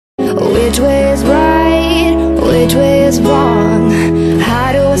Which way is right? Which way is wrong?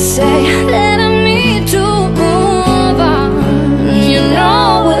 How do I say that I need to move on? You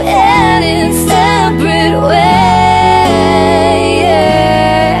know we're heading separate ways,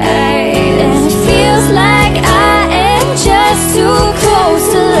 and it feels like I am just too close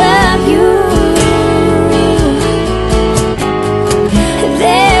to love you.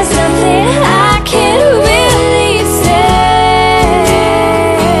 There's nothing I can really say.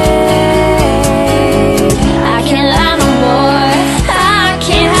 I can't lie no more, I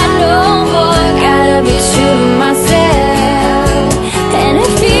can't hide no more. Gotta be true to myself, and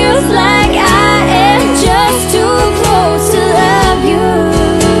it feels like I am just too close to love you.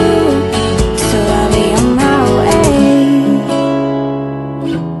 So I'll be on my way.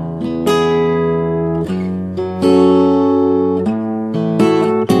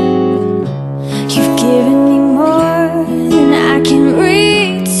 You've given me more than I can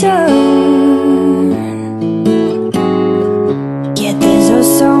return, yet there's oh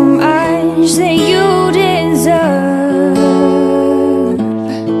so much that you deserve.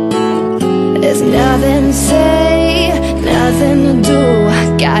 There's nothing to say, nothing to do,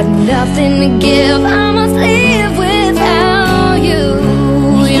 got nothing to give.